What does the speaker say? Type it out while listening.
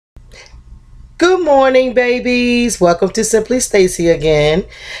Good morning, babies. Welcome to Simply Stacy again.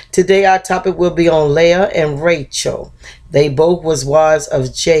 Today our topic will be on Leah and Rachel. They both was wives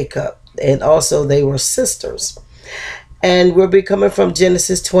of Jacob, and also they were sisters. And we'll be coming from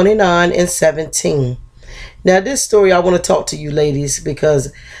Genesis 29 and 17. Now this story I want to talk to you ladies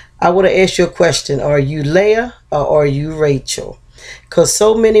because I want to ask you a question. Are you Leah or are you Rachel? Because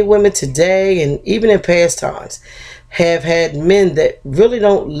so many women today and even in past times have had men that really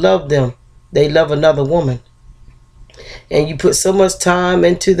don't love them. They love another woman. And you put so much time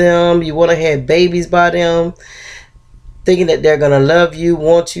into them. You want to have babies by them. Thinking that they're going to love you,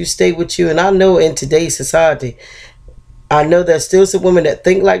 want you, stay with you. And I know in today's society, I know there's still some women that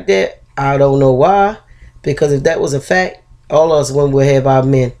think like that. I don't know why. Because if that was a fact, all of us women would have our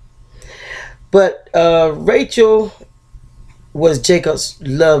men. But Rachel was Jacob's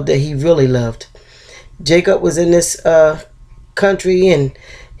love that he really loved. Jacob was in this country and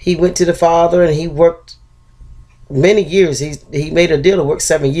he went to the father and he worked many years. He made a deal to work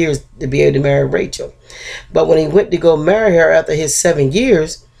 7 years to be able to marry Rachel. But when he went to go marry her after his 7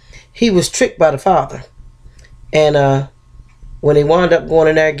 years, he was tricked by the father. And when he wound up going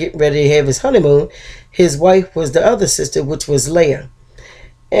in there getting ready to have his honeymoon, his wife was the other sister, which was Leah.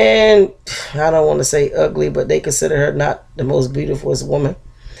 And I don't want to say ugly, but they consider her not the most beautiful woman.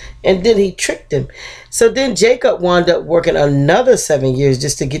 And then he tricked him. So then Jacob wound up working another 7 years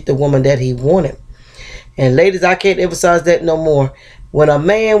just to get the woman that he wanted. And ladies, I can't emphasize that no more. When a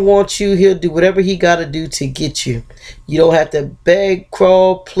man wants you, he'll do whatever he got to do to get you. You don't have to beg,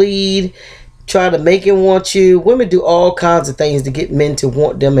 crawl, plead, try to make him want you. Women do all kinds of things to get men to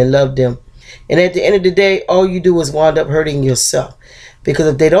want them and love them. And at the end of the day, all you do is wind up hurting yourself. Because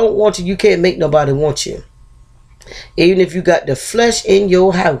if they don't want you, you can't make nobody want you. Even if you got the flesh in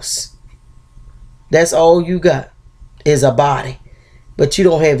your house, that's all you got is a body. But you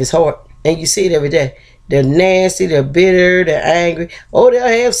don't have his heart. And you see it every day. They're nasty, they're bitter, they're angry. Oh, they'll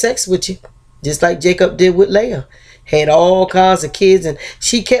have sex with you. Just like Jacob did with Leah. Had all kinds of kids and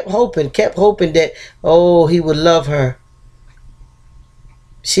she kept hoping that, oh, he would love her.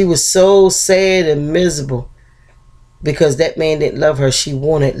 She was so sad and miserable. Because that man didn't love her. She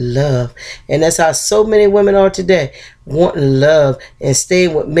wanted love. And that's how so many women are today. Wanting love and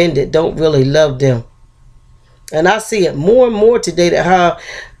staying with men that don't really love them. And I see it more and more today that how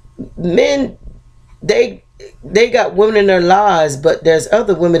men, they got women in their lives, but there's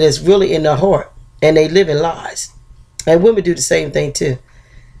other women that's really in their heart. And they live in lies. And women do the same thing too.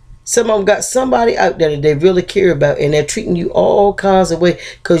 Some of them got somebody out there that they really care about. And they're treating you all kinds of ways.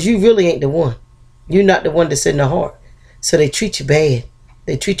 Because you really ain't the one. You're not the one that's in the heart. So they treat you bad.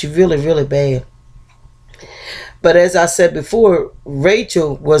 They treat you really, really bad. But as I said before,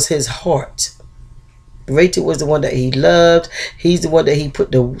 Rachel was his heart. Rachel was the one that he loved. He's the one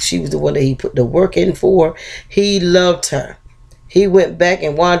that she was the one that he put the work in for. He loved her. He went back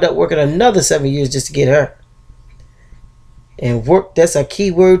and wound up working another 7 years just to get her. And work, that's a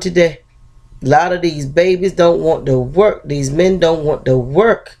key word today. A lot of these babies don't want to work. These men don't want to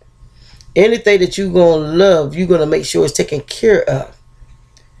work. Anything that you're going to love, you're going to make sure it's taken care of.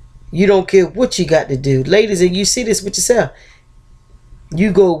 You don't care what you got to do. Ladies, and you see this with yourself.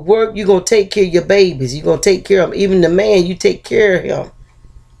 You go work, you're going to take care of your babies. You're going to take care of them. Even the man, you take care of him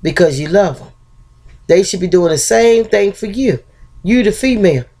because you love him. They should be doing the same thing for you. You the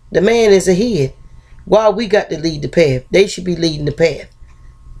female. The man is a head. Why we got to lead the path? They should be leading the path.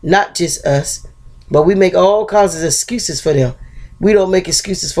 Not just us. But we make all kinds of excuses for them. We don't make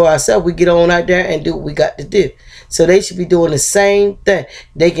excuses for ourselves. We get on out there and do what we got to do. So they should be doing the same thing.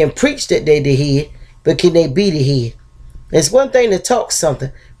 They can preach that they the head, but can they be the head? It's one thing to talk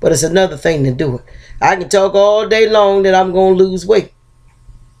something, but it's another thing to do it. I can talk all day long that I'm going to lose weight.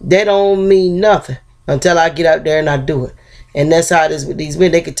 That don't mean nothing until I get out there and I do it. And that's how it is with these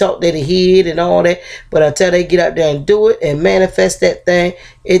men. They can talk they the head and all that, but until they get out there and do it and manifest that thing,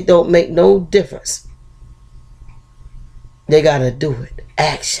 it don't make no difference. They got to do it.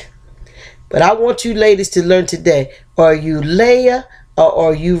 Action. But I want you ladies to learn today. Are you Leah or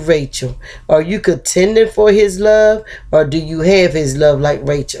are you Rachel? Are you contending for his love or do you have his love like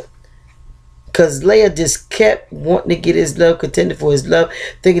Rachel? Because Leah just kept wanting to get his love, contending for his love,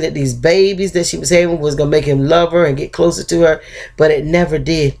 thinking that these babies that she was having was going to make him love her and get closer to her. But it never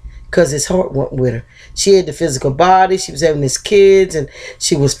did because his heart went with her. She had the physical body. She was having his kids and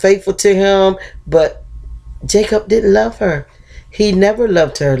she was faithful to him. But Jacob didn't love her. He never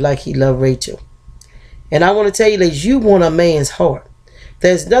loved her like he loved Rachel. And I want to tell you, ladies, you want a man's heart.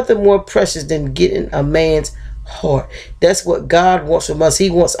 There's nothing more precious than getting a man's heart. That's what God wants from us. He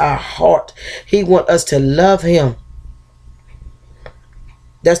wants our heart. He wants us to love him.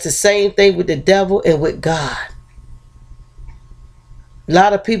 That's the same thing with the devil and with God. A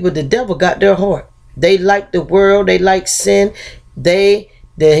lot of people, the devil got their heart. They like the world. They like sin. They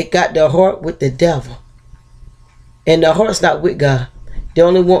got their heart with the devil. And their heart's not with God. They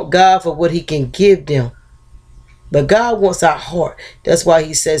only want God for what he can give them. But God wants our heart. That's why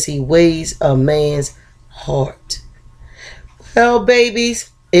he says he weighs a man's heart. Well, babies,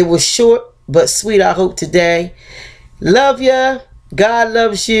 it was short but sweet, I hope, today. Love ya. God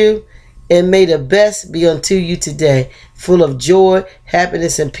loves you. And may the best be unto you today. Full of joy,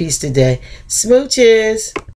 happiness, and peace today. Smooches.